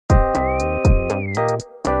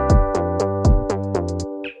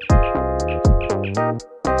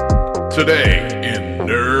Today in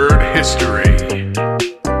Nerd History.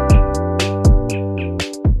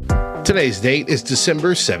 Today's date is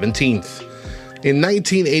December 17th. In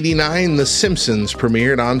 1989, The Simpsons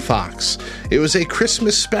premiered on Fox. It was a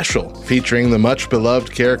Christmas special featuring the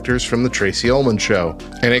much-beloved characters from The Tracy Ullman Show,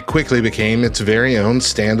 and it quickly became its very own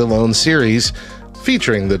standalone series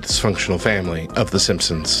featuring the dysfunctional family of The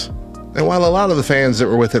Simpsons. And while a lot of the fans that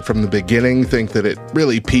were with it from the beginning think that it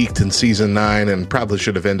really peaked in season 9 and probably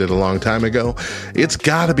should have ended a long time ago, it's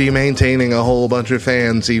gotta be maintaining a whole bunch of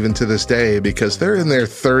fans even to this day because they're in their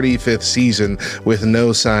 35th season with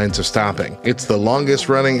no signs of stopping. It's the longest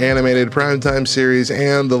running animated primetime series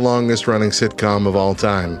and the longest running sitcom of all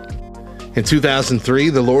time. In 2003,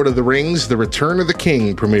 The Lord of the Rings, The Return of the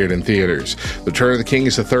King premiered in theaters. The Return of the King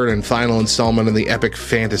is the third and final installment in the epic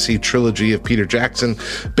fantasy trilogy of Peter Jackson,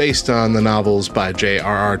 based on the novels by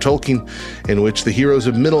J.R.R. Tolkien, in which the heroes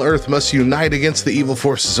of Middle-earth must unite against the evil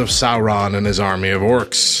forces of Sauron and his army of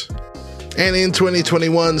orcs. And in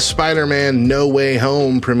 2021, Spider-Man No Way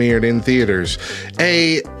Home premiered in theaters.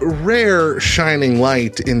 A rare shining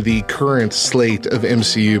light in the current slate of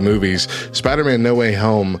MCU movies, Spider-Man No Way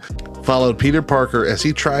Home followed Peter Parker as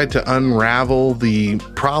he tried to unravel the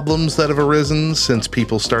problems that have arisen since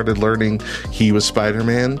people started learning he was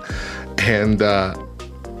Spider-Man. And,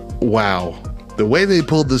 wow. The way they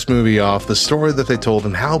pulled this movie off, the story that they told,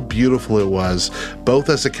 and how beautiful it was, both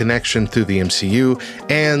as a connection to the MCU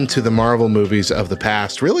and to the Marvel movies of the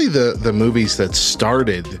past, really the movies that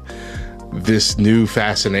started this new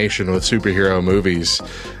fascination with superhero movies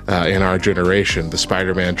in our generation, the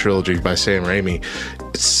Spider-Man trilogy by Sam Raimi.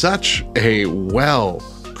 It's such a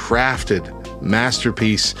well-crafted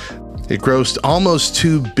masterpiece. It grossed almost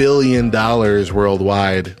 $2 billion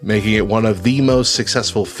worldwide, making it one of the most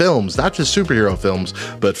successful films, not just superhero films,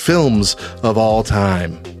 but films of all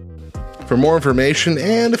time. For more information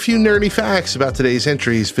and a few nerdy facts about today's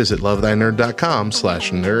entries, visit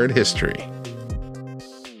lovethynerd.com/nerdhistory.